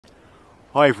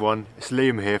Hi everyone, it's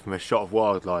Liam here from A Shot of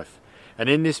Wildlife, and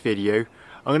in this video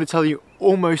I'm going to tell you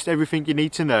almost everything you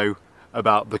need to know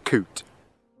about the coot.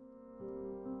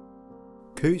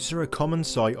 Coots are a common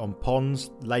sight on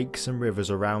ponds, lakes and rivers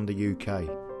around the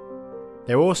UK.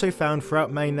 They're also found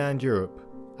throughout mainland Europe,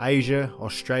 Asia,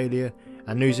 Australia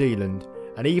and New Zealand,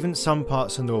 and even some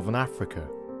parts of northern Africa.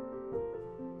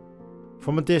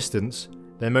 From a distance,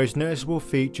 their most noticeable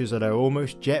features are their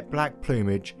almost jet black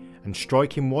plumage and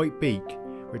striking white beak,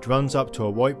 which runs up to a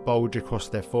white bulge across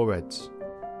their foreheads.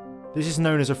 This is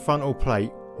known as a frontal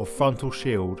plate or frontal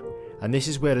shield, and this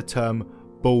is where the term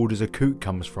bald as a coot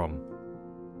comes from.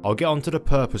 I'll get onto the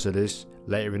purpose of this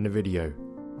later in the video.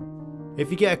 If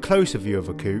you get a closer view of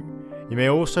a coot, you may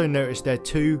also notice their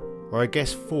 2, or I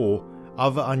guess 4,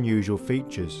 other unusual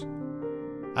features.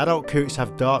 Adult coots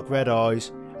have dark red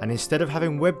eyes, and instead of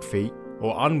having webbed feet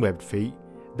or unwebbed feet,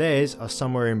 theirs are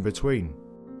somewhere in between.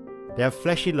 They have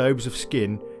fleshy lobes of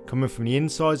skin coming from the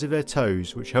insides of their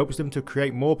toes, which helps them to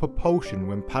create more propulsion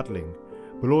when paddling,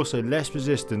 but also less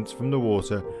resistance from the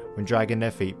water when dragging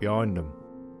their feet behind them.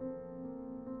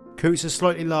 Coots are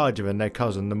slightly larger than their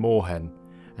cousin the moorhen,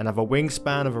 and have a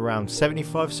wingspan of around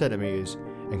 75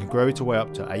 cm and can grow to weigh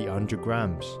up to 800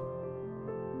 grams.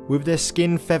 With their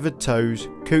skin feathered toes,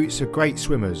 coots are great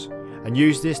swimmers and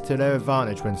use this to their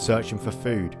advantage when searching for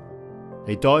food.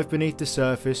 They dive beneath the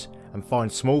surface and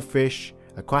find small fish,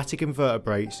 aquatic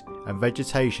invertebrates and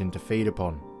vegetation to feed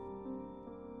upon.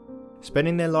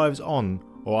 Spending their lives on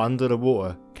or under the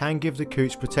water can give the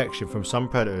coots protection from some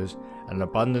predators and an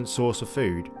abundant source of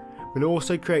food, but it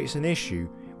also creates an issue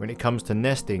when it comes to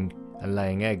nesting and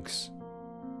laying eggs.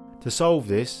 To solve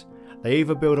this, they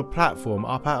either build a platform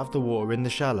up out of the water in the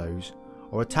shallows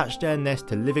or attach their nest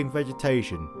to living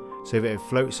vegetation so that it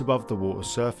floats above the water's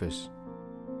surface.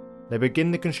 They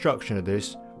begin the construction of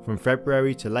this from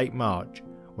February to late March,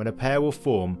 when a pair will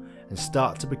form and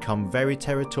start to become very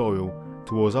territorial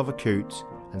towards other coots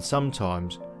and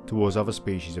sometimes towards other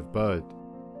species of bird.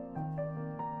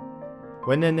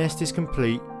 When their nest is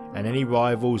complete and any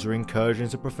rivals or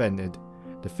incursions are prevented,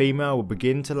 the female will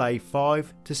begin to lay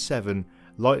 5 to 7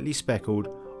 lightly speckled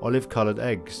olive coloured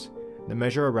eggs that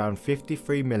measure around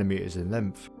 53 mm in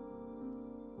length.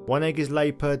 1 egg is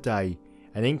laid per day,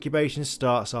 and incubation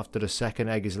starts after the second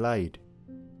egg is laid.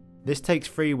 This takes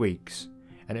 3 weeks,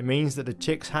 and it means that the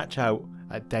chicks hatch out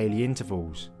at daily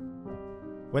intervals.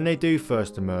 When they do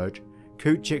first emerge,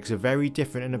 coot chicks are very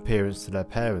different in appearance to their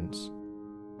parents.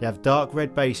 They have dark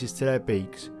red bases to their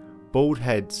beaks, bald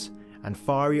heads and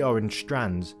fiery orange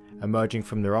strands emerging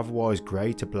from their otherwise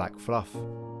grey to black fluff.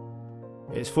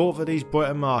 It's thought that these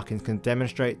brighter markings can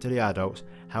demonstrate to the adults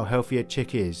how healthy a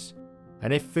chick is,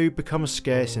 and if food becomes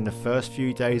scarce in the first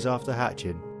few days after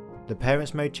hatching, the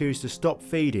parents may choose to stop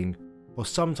feeding or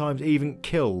sometimes even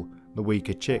kill the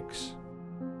weaker chicks.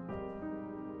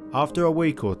 After a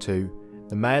week or two,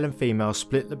 the male and female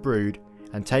split the brood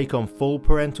and take on full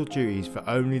parental duties for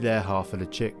only their half of the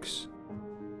chicks.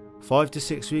 5 to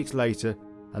 6 weeks later,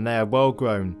 and they are well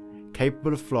grown,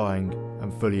 capable of flying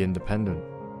and fully independent.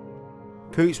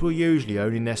 Coots will usually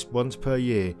only nest once per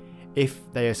year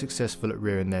if they are successful at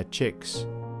rearing their chicks,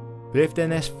 but if their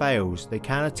nest fails, they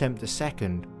can attempt a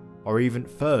second or even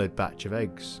third batch of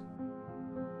eggs.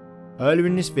 Earlier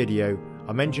in this video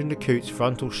I mentioned the coot's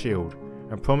frontal shield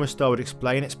and promised I would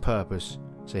explain its purpose,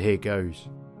 so here goes.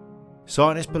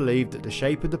 Scientists believe that the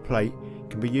shape of the plate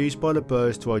can be used by the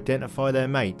birds to identify their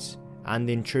mates and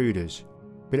intruders,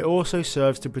 but it also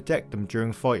serves to protect them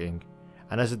during fighting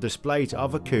and as a display to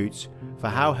other coots for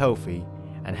how healthy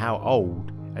and how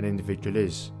old an individual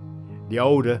is. The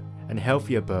older and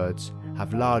healthier birds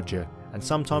have larger and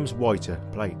sometimes whiter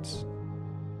plates.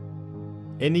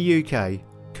 In the UK,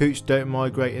 coots don't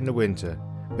migrate in the winter,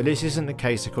 but this isn't the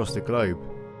case across the globe.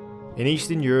 In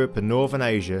Eastern Europe and Northern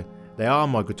Asia, they are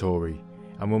migratory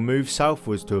and will move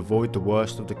southwards to avoid the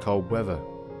worst of the cold weather.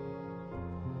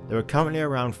 There are currently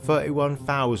around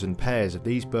 31,000 pairs of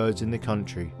these birds in the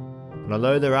country, and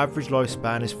although their average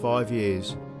lifespan is 5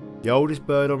 years, the oldest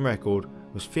bird on record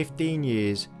was 15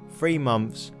 years, 3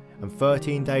 months and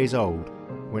 13 days old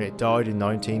when it died in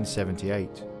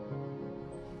 1978.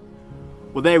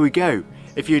 Well, there we go.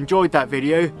 If you enjoyed that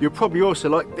video, you'll probably also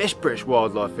like this British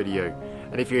wildlife video,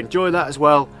 and if you enjoy that as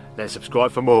well, then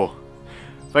subscribe for more.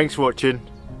 Thanks for watching,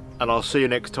 and I'll see you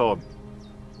next time.